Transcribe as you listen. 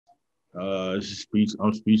It's a speech.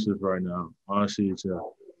 I'm speechless right now. Honestly, it's an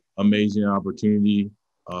amazing opportunity.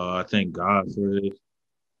 I thank God for this.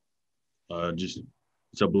 Just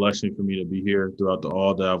it's a blessing for me to be here throughout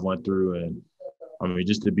all that I've went through, and I mean,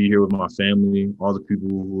 just to be here with my family, all the people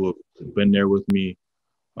who have been there with me.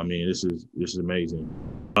 I mean, this is amazing.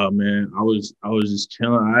 Man, I was just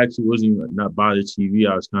chilling. I actually wasn't even not by the TV.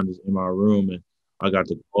 I was kind of just in my room, and I got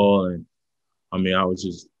the call, and I mean, I was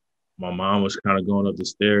just my mom was kind of going up the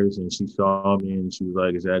stairs, and she saw me, and she was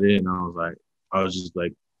like, "Is that it?" And I was just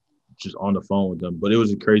like, just on the phone with them. But it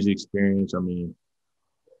was a crazy experience. I mean,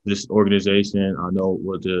 this organization, I know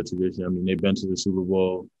what the tradition. I mean, they've been to the Super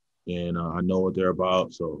Bowl, and I know what they're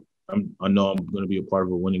about. So I know I'm going to be a part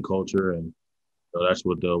of a winning culture, and so that's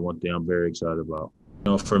what the one thing I'm very excited about.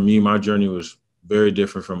 For me, my journey was very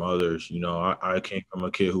different from others. I came from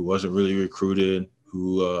a kid who wasn't really recruited,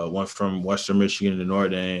 who went from Western Michigan to Notre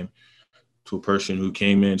Dame, to a person who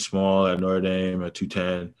came in small at Notre Dame at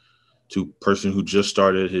 210, to a person who just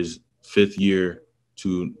started his fifth year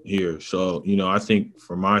to here. So, I think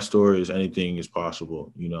for my stories, anything is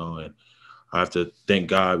possible, and I have to thank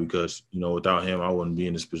God because, without him, I wouldn't be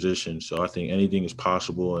in this position. So I think anything is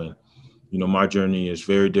possible. And, my journey is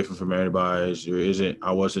very different from everybody's.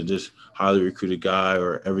 I wasn't this highly recruited guy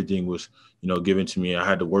or everything was, given to me. I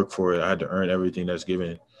had to work for it. I had to earn everything that's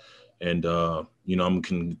given. And, I'm going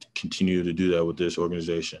to continue to do that with this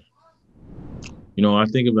organization. I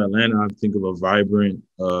think of Atlanta, I think of a vibrant,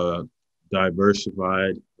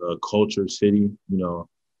 diversified culture city.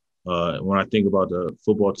 When I think about the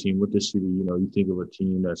football team with the city, you think of a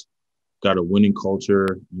team that's got a winning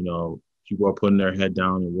culture. People are putting their head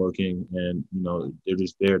down and working, and they're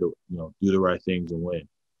just there to do the right things and win.